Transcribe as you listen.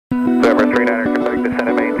November 39er, Quebec, descend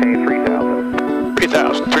and maintain 3000.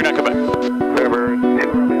 3000, 39 Quebec. November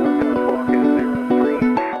 2 Romeo, squawk is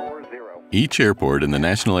 0340. Each airport in the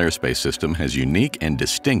National Airspace System has unique and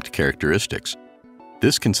distinct characteristics.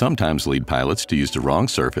 This can sometimes lead pilots to use the wrong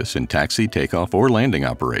surface in taxi, takeoff, or landing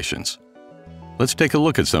operations. Let's take a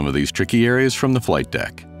look at some of these tricky areas from the flight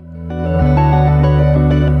deck.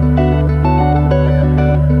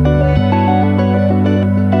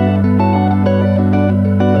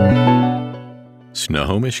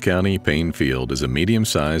 Snohomish County, Paine Field is a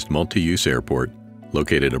medium-sized multi-use airport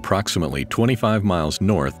located approximately 25 miles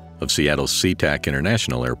north of Seattle's Sea-Tac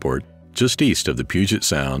International Airport, just east of the Puget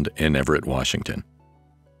Sound in Everett, Washington.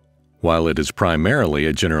 While it is primarily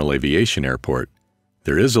a general aviation airport,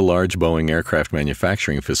 there is a large Boeing aircraft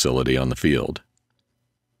manufacturing facility on the field.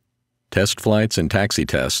 Test flights and taxi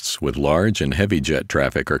tests with large and heavy jet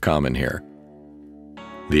traffic are common here.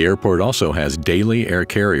 The airport also has daily air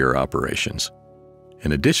carrier operations.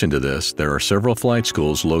 In addition to this, there are several flight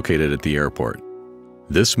schools located at the airport.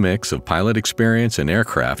 This mix of pilot experience and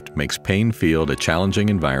aircraft makes Paine Field a challenging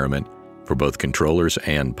environment for both controllers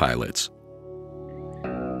and pilots.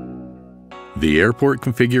 The airport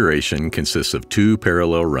configuration consists of 2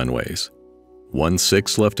 parallel runways,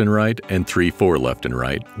 1-6 left and right and 3-4 left and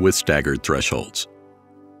right with staggered thresholds.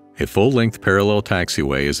 A full-length parallel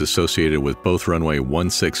taxiway is associated with both runway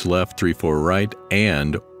 16 left, 34 right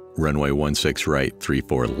and runway 16 right,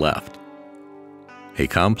 34 left. A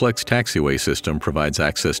complex taxiway system provides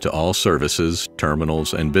access to all services,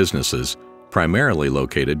 terminals, and businesses primarily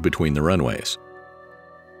located between the runways.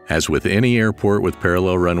 As with any airport with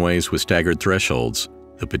parallel runways with staggered thresholds,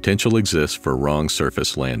 the potential exists for wrong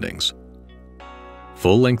surface landings.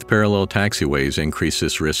 Full-length parallel taxiways increase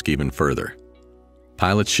this risk even further.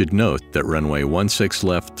 Pilots should note that runway 16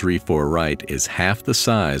 left, 34 right is half the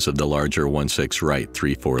size of the larger 16 right,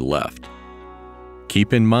 34 left.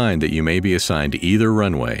 Keep in mind that you may be assigned either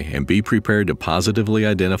runway and be prepared to positively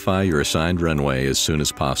identify your assigned runway as soon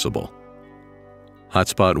as possible.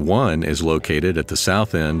 Hotspot 1 is located at the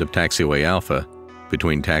south end of Taxiway Alpha,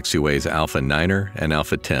 between taxiways Alpha 9er and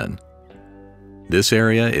Alpha 10. This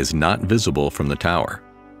area is not visible from the tower.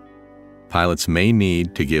 Pilots may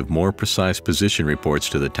need to give more precise position reports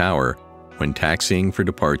to the tower when taxiing for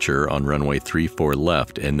departure on runway 34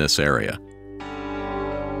 left in this area.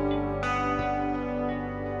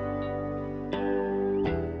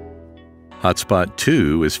 Hotspot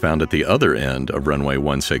 2 is found at the other end of runway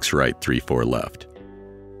 16 right, 34 left.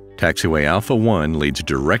 Taxiway Alpha 1 leads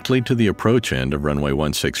directly to the approach end of runway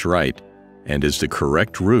 16 right and is the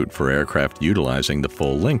correct route for aircraft utilizing the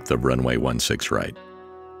full length of runway 16 right.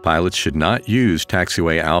 Pilots should not use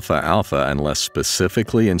taxiway Alpha Alpha unless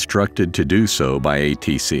specifically instructed to do so by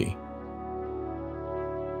ATC.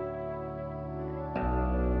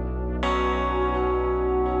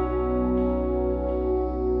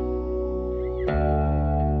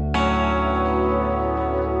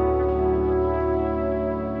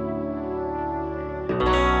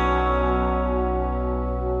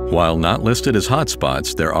 While not listed as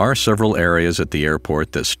hotspots, there are several areas at the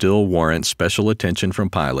airport that still warrant special attention from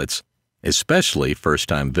pilots, especially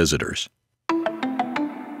first-time visitors.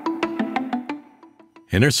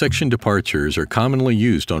 Intersection departures are commonly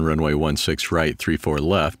used on runway 16 right, 34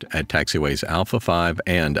 left at taxiways Alpha 5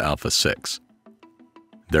 and Alpha 6.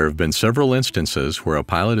 There have been several instances where a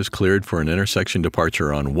pilot is cleared for an intersection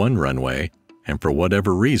departure on one runway and for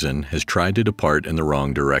whatever reason has tried to depart in the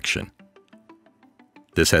wrong direction.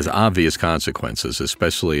 This has obvious consequences,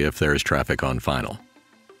 especially if there is traffic on final.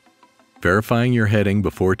 Verifying your heading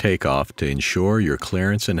before takeoff to ensure your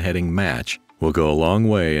clearance and heading match will go a long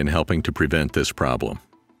way in helping to prevent this problem.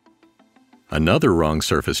 Another wrong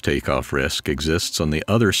surface takeoff risk exists on the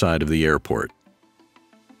other side of the airport.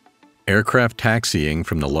 Aircraft taxiing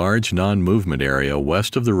from the large non-movement area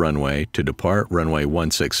west of the runway to depart runway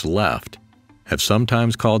 16 left have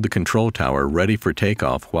sometimes called the control tower ready for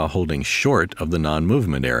takeoff while holding short of the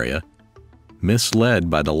non-movement area, misled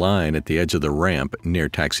by the line at the edge of the ramp near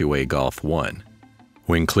taxiway Golf 1.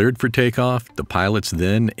 When cleared for takeoff, the pilots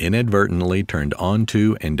then inadvertently turned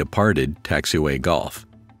onto and departed taxiway Golf.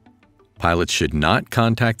 Pilots should not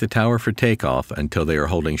contact the tower for takeoff until they are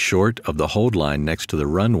holding short of the hold line next to the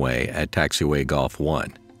runway at taxiway Golf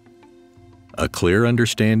 1. A clear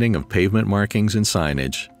understanding of pavement markings and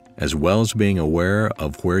signage, as well as being aware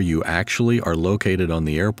of where you actually are located on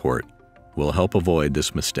the airport, will help avoid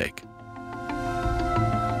this mistake.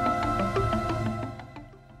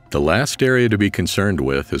 The last area to be concerned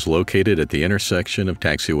with is located at the intersection of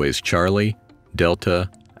taxiways Charlie, Delta,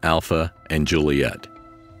 Alpha, and Juliet.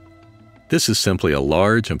 This is simply a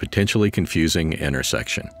large and potentially confusing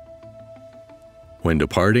intersection. When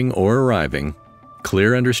departing or arriving,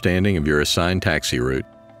 clear understanding of your assigned taxi route,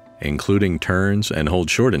 including turns and hold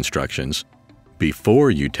short instructions,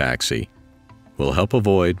 before you taxi, will help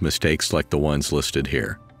avoid mistakes like the ones listed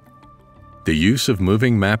here. The use of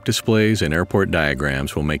moving map displays and airport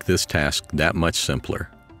diagrams will make this task that much simpler.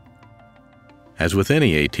 As with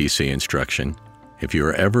any ATC instruction, if you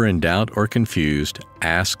are ever in doubt or confused,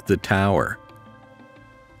 ask the tower.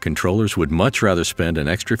 Controllers would much rather spend an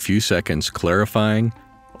extra few seconds clarifying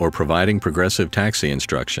or providing progressive taxi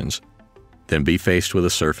instructions than be faced with a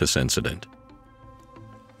surface incident.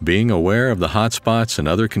 Being aware of the hotspots and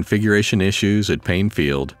other configuration issues at Paine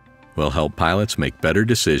Field will help pilots make better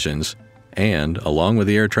decisions and, along with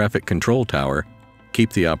the air traffic control tower,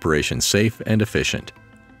 keep the operation safe and efficient.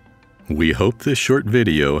 We hope this short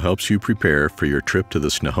video helps you prepare for your trip to the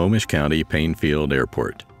Snohomish County Paine Field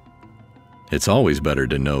Airport. It's always better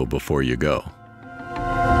to know before you go.